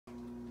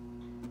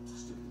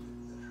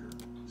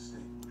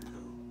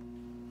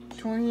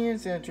20th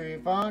Century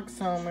Fox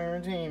Home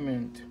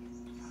Entertainment.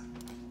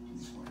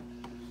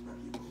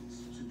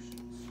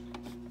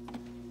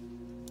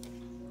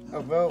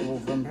 Available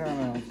from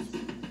Paramount.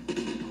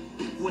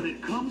 When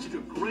it comes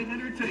to great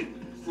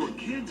entertainment for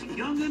kids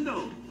young and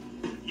old,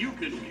 you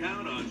can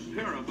count on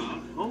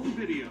Paramount Home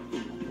Video.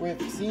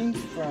 With scenes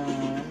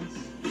from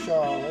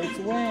Charlotte's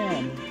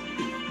Web.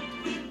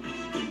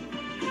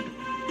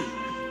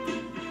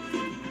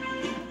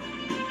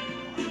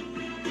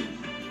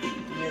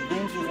 The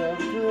Adventures of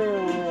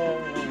Girl.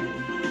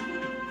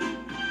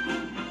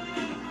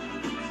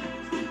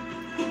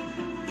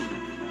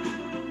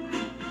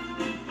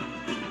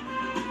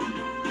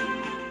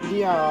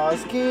 The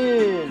Oz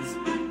Kids.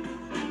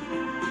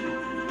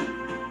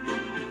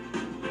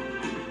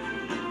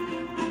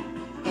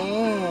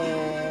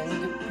 And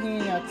the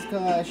Peanuts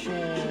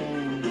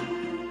Collection.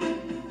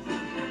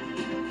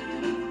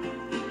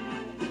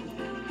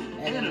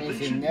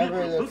 Animation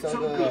never looks so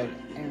good,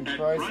 and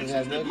prices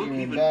are looking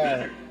even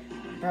better.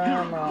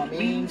 Paramount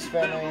means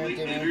family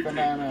entertainment from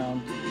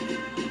Paramount.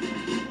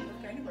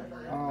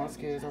 Oh, Oz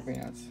Kids or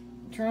Peanuts.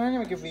 I'm trying to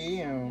make a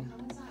video.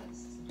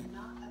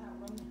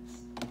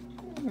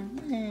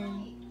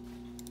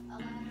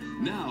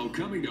 Now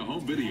coming to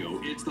home video,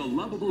 it's the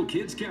lovable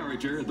kids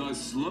character, the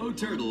slow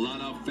turtle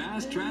on a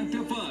fast track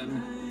to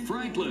fun,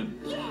 Franklin.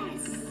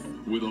 Yes!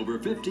 With over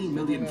 15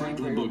 million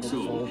Franklin books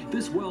sold,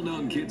 this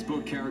well-known kids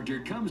book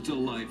character comes to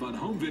life on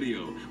home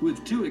video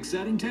with two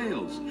exciting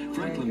tales.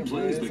 Franklin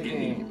plays the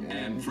game,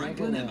 and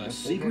Franklin and the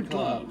Secret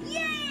Club.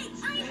 Yay!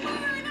 I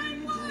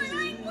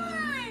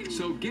won!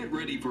 So get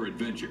ready for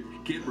adventure,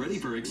 get ready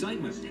for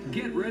excitement,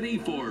 get ready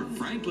for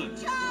Franklin.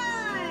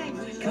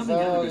 Coming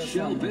out of the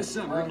shell this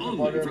summer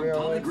only from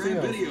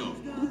Polygram Video.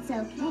 It's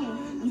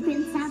okay. You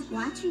can stop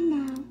watching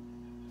now.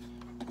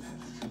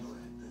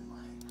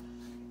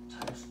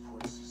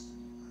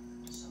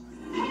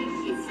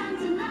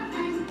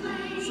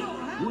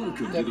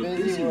 Welcome to the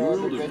busy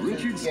world of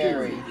Richard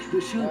Scarry,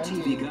 the show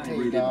TV guide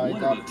rated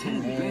one of the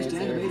 10 best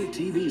animated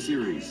TV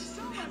series.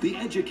 The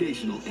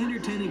educational,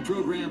 entertaining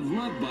program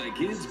loved by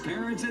kids,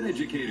 parents, and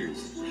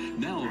educators.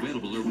 Now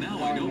available or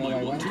Now I Know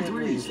My 1, 2,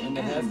 3s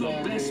and the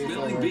best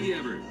spelling bee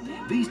ever.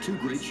 These two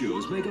great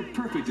shows make a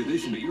perfect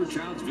addition to your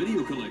child's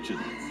video collection.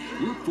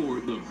 Look for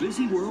The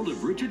Busy World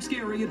of Richard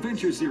Scarry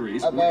Adventure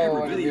Series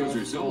wherever videos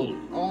are sold.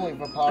 Only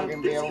for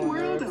Polygram Video. The Busy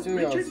World of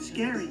Richard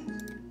Scarry.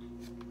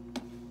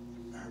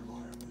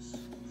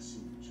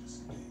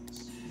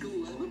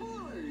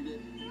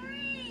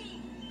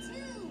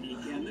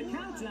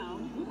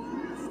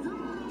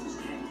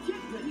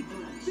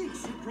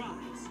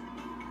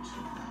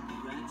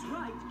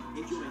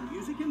 Enjoy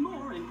music and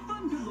more and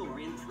fun galore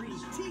in 3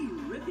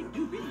 terrific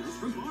new videos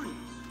from Barney.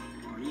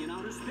 Barney in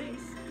Outer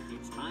Space,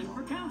 it's time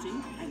for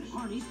counting, and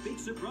Barney's Big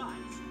Surprise.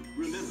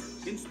 Remember,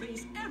 in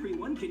space,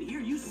 everyone can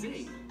hear you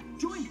sing.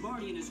 Join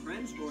Barney and his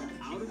friends for an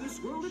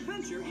out-of-this-world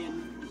adventure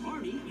in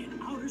Barney in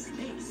Outer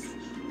Space.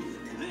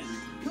 Then,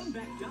 come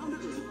back down to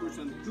Earth for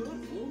some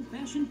good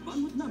old-fashioned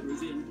fun with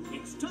numbers in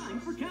It's Time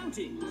for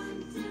Counting.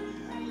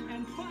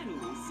 And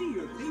finally, see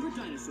your favorite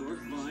dinosaur,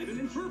 live and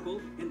in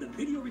purple, in the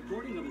video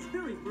recording of his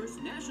very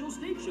first national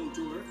stage show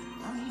tour,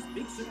 Barney's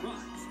Big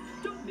Surprise.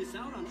 Don't miss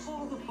out on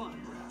all the fun.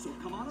 So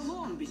come on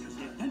along, because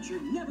the adventure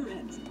never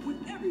ends with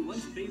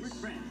everyone's favorite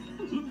friend.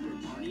 Look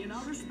for Barney in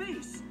Outer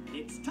Space.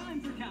 It's Time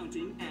for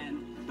Counting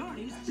and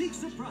Barney's Big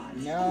Surprise.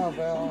 Now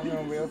available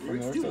on real from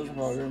the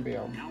Polygram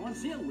Video. Now on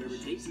sale wherever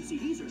tapes and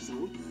CDs are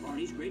sold.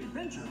 Barney's Great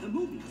Adventure, the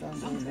movie.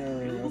 Sounds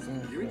very real from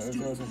the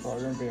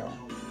Polygram Video.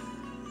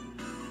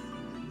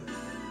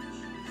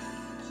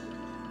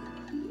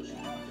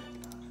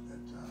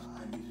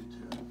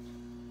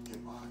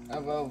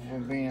 Available for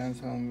Peanuts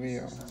Home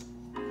Video.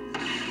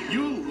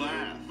 You'll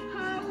laugh.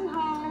 Ho,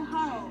 ho,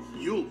 ho.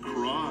 You'll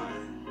cry.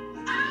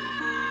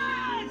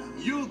 Ah!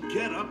 You'll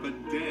get up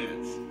and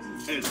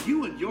dance as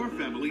you and your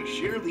family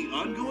share the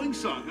ongoing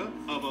saga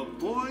of a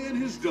boy and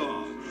his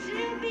dog.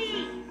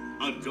 Snoopy!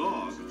 A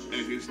dog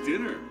and his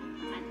dinner.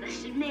 I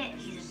must admit,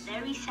 he's a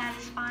very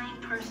satisfying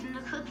person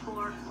to cook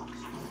for.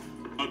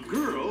 A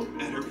girl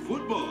and her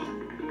football.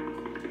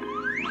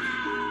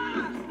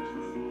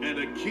 And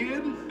a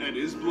kid and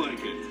his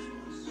blanket.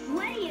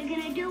 What are you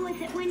gonna do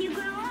with it when you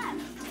grow up?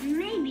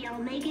 Maybe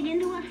I'll make it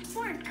into a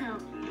sport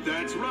coat.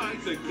 That's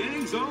right, the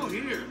gang's all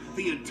here.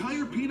 The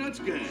entire Peanuts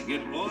gang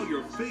and all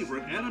your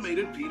favorite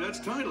animated Peanuts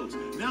titles.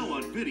 Now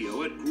on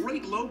video at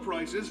great low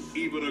prices,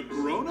 even a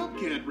grown-up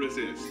can't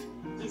resist.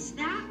 Is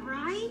that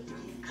right?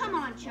 Come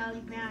on, Charlie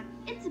Brown.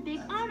 It's a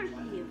big honor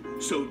for you.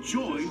 So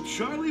join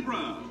Charlie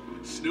Brown,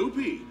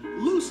 Snoopy,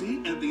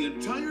 Lucy, and the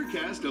entire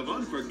cast of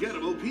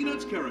unforgettable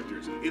Peanuts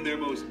characters in their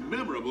most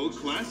memorable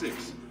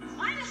classics.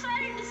 I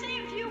decided to say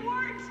a few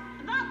words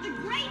about the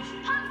Great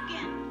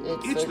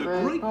Pumpkin. It's the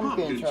Great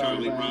Pumpkin,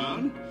 Charlie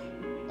Brown.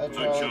 A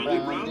Charlie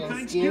Brown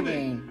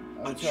Thanksgiving.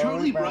 A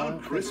Charlie Brown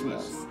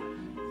Christmas.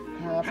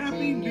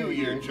 Happy New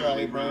Year,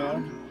 Charlie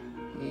Brown.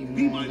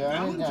 Be my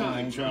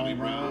Valentine, Charlie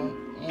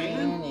Brown.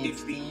 And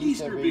it's the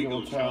Easter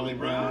Beagle, Charlie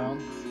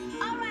Brown.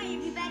 All right,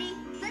 everybody.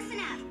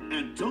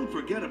 And don't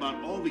forget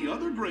about all the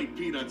other great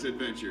Peanuts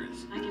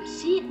adventures. I can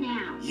see it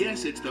now.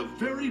 Yes, it's the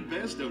very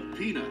best of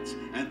Peanuts,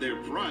 and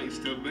they're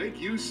priced to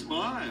make you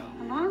smile.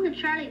 Of all the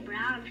Charlie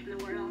Browns in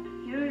the world,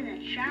 you're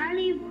the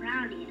Charlie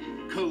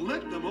Browniest.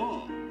 Collect them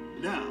all,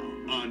 now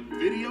on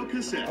video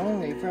cassette.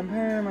 Only from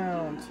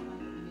Paramount.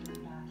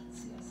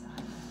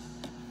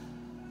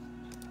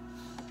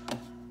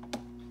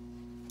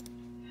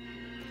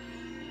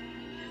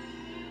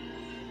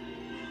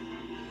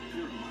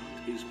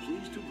 Paramount is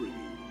pleased to bring you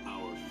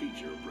our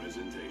feature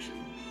presentation.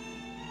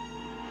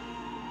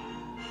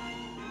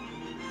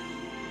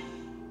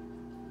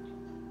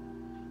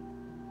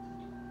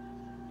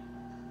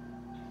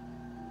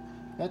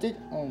 Noted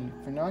only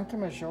for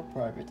non-commercial,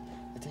 private,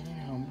 attendant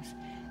homes.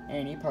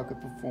 Any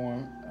pocket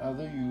perform,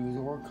 other use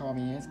or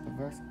comments,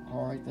 reverse.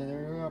 Alright,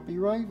 then I'll be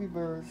right,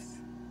 reverse.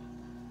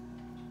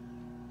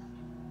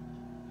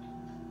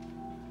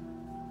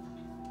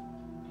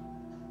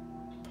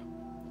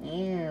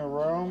 Yeah,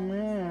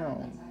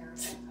 romance.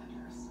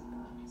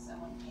 So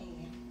when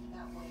paid,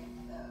 that way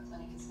the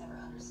clinic is never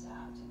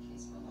understaffed in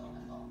case we're low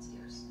on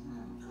volunteers.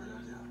 Great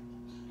idea.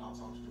 I'll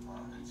talk to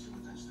Devon and see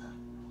what they say.